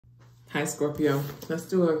Hi, Scorpio. Let's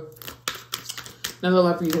do another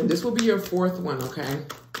love reading. This will be your fourth one, okay?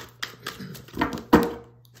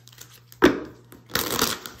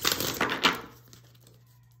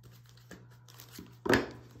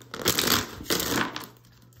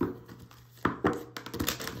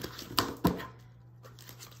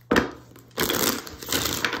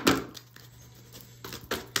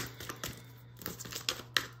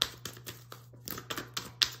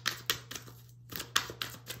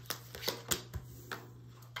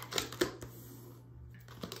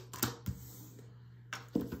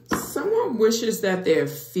 Someone wishes that their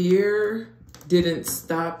fear didn't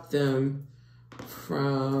stop them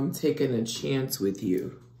from taking a chance with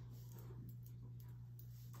you.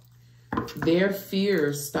 Their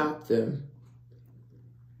fear stopped them.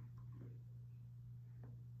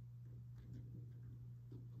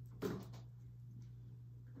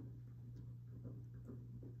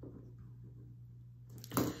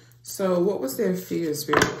 So what was their fear,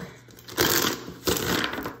 Spirit?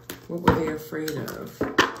 What were they afraid of?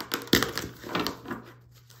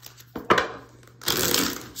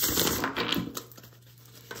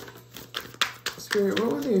 Spirit,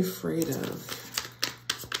 what were they afraid of?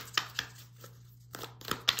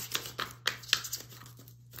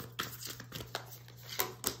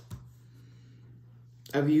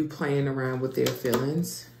 Of you playing around with their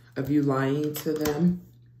feelings? Of you lying to them?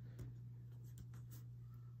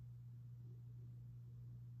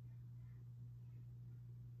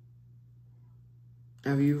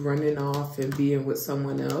 Of you running off and being with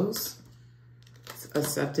someone else?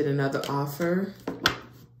 Accepting another offer?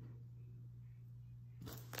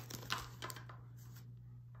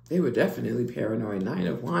 They were definitely paranoid. Nine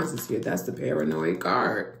of Wands is here. That's the paranoid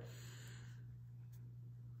card.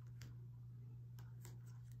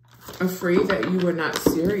 Afraid that you were not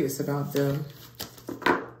serious about them.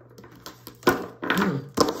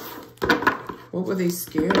 What were they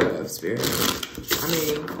scared of, Spirit? I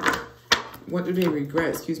mean, what do they regret?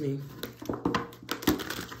 Excuse me.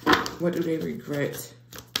 What do they regret?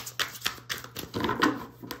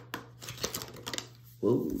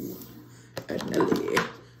 Whoa. Another.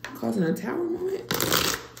 Causing a tower moment.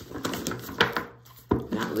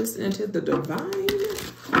 Not listening to the divine.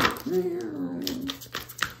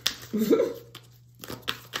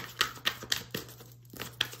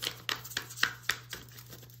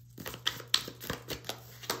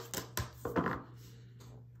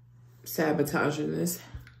 Sabotaging this.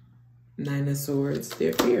 Nine of Swords.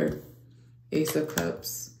 Their fear. Ace of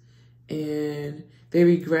Cups. And they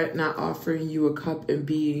regret not offering you a cup and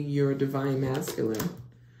being your divine masculine.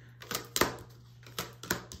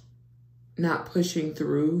 Not pushing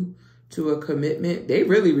through to a commitment. They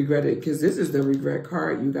really regret it because this is the regret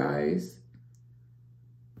card, you guys.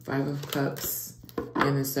 Five of Cups.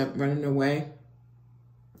 And instead of running away.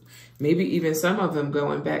 Maybe even some of them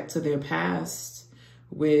going back to their past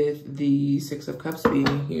with the Six of Cups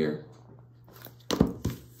being here.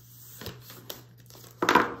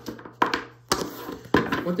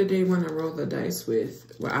 What did they want to roll the dice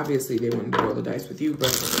with? Well, obviously they wanted to roll the dice with you,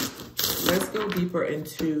 but let's go deeper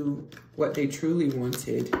into what they truly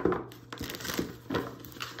wanted.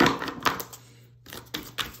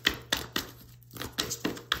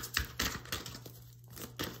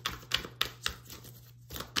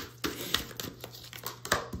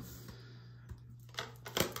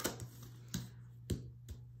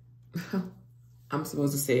 I'm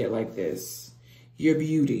supposed to say it like this. Your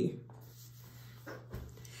beauty.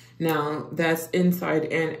 Now, that's inside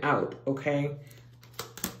and out, okay?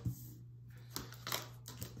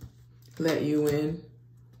 Let you in.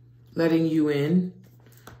 Letting you in.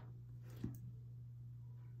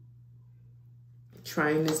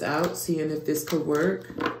 Trying this out, seeing if this could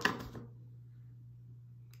work.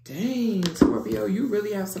 Dang, Scorpio, you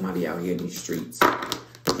really have somebody out here in these streets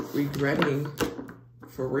regretting,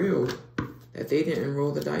 for real, that they didn't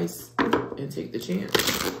roll the dice and take the chance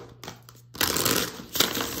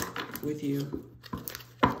with you.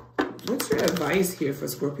 What's your advice here for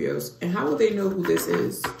Scorpios? And how will they know who this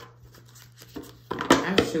is?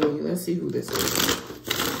 Actually, let's see who this is.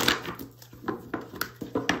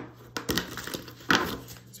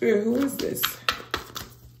 Spirit, who is this?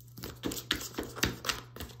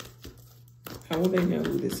 How will they know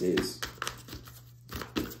who this is?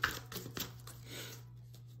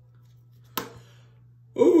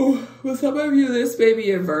 Ooh, for some of you, this may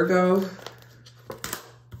be a Virgo.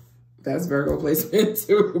 That's Virgo placement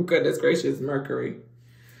too. Goodness gracious, Mercury.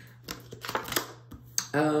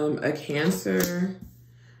 A Cancer,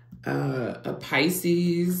 a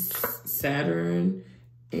Pisces, Saturn,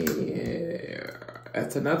 and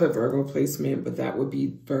that's another Virgo placement, but that would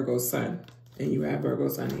be Virgo Sun. And you have Virgo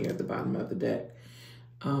Sun here at the bottom of the deck.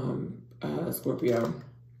 Scorpio.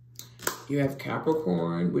 You have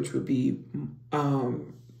Capricorn, which would be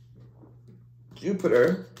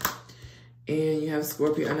Jupiter. And you have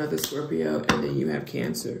Scorpio, another Scorpio, and then you have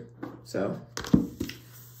Cancer. So,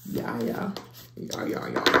 yeah.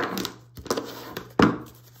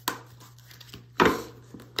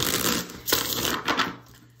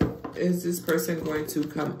 Is this person going to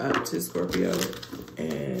come up to Scorpio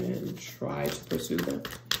and try to pursue them?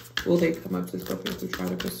 Will they come up to Scorpio to try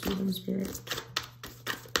to pursue them, Spirit?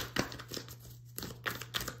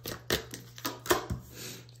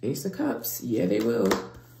 Ace of Cups. Yeah, they will.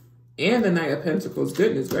 And the Knight of Pentacles.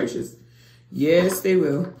 Goodness gracious. Yes, they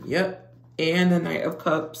will. Yep. And the Knight of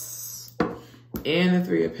Cups. And the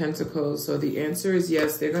Three of Pentacles. So the answer is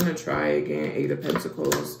yes, they're going to try again. Eight of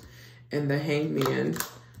Pentacles and the Hangman,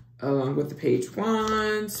 along with the Page of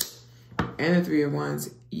Wands and the Three of Wands.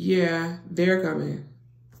 Yeah, they're coming.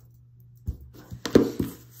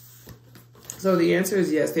 So the answer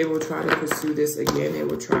is yes, they will try to pursue this again. They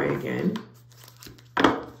will try again.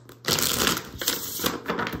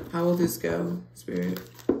 How will this go, Spirit?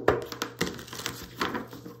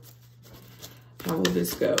 How will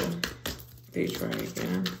this go? They try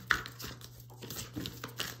again.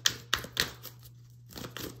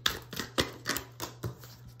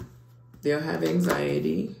 They'll have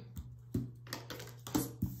anxiety,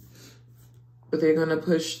 but they're going to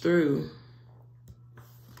push through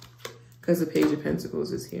because the Page of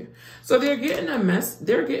Pentacles is here. So they're getting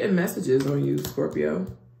they're getting messages on you, Scorpio.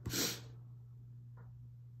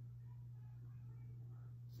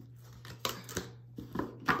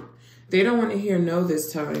 They don't want to hear no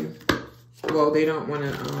this time. Well, they don't want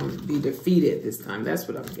to be defeated this time. That's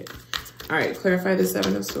what I'm getting. All right, clarify the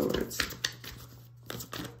Seven of Swords.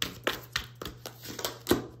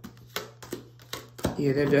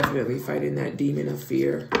 Yeah, they're definitely fighting that demon of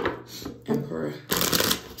fear. Emperor.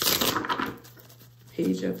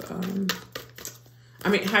 Page of,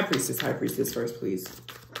 High Priestess. High Priestess first, please.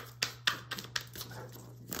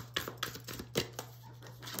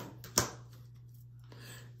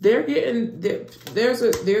 They're getting, there's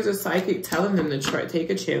a psychic telling them to try, take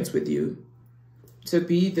a chance with you to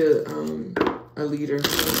be a leader.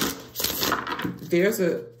 There's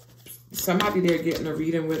somebody they're getting a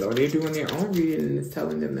reading with, or they're doing their own reading and it's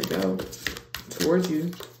telling them to go towards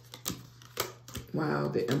you. Wow,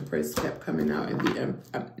 the Empress kept coming out and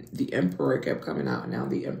the Emperor kept coming out, and now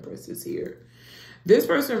the Empress is here. This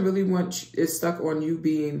person really is stuck on you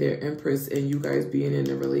being their Empress and you guys being in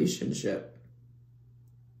a relationship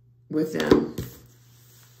with them.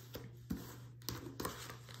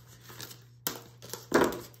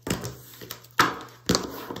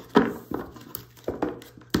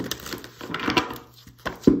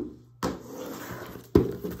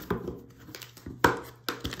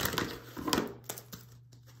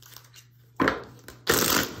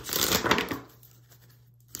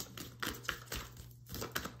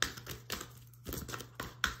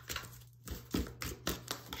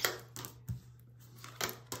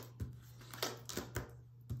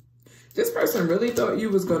 This person really thought you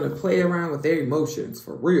was going to play around with their emotions,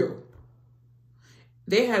 for real.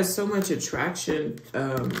 They had so much attraction,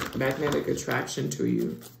 magnetic attraction to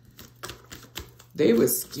you. They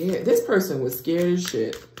was scared. This person was scared as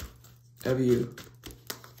shit of you.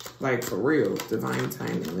 Like, for real. Divine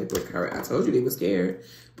timing. Like, look, I told you they were scared.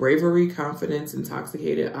 Bravery, confidence,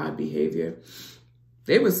 intoxicated, odd behavior.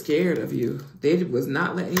 They were scared of you. They was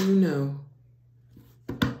not letting you know.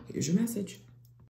 Here's your message.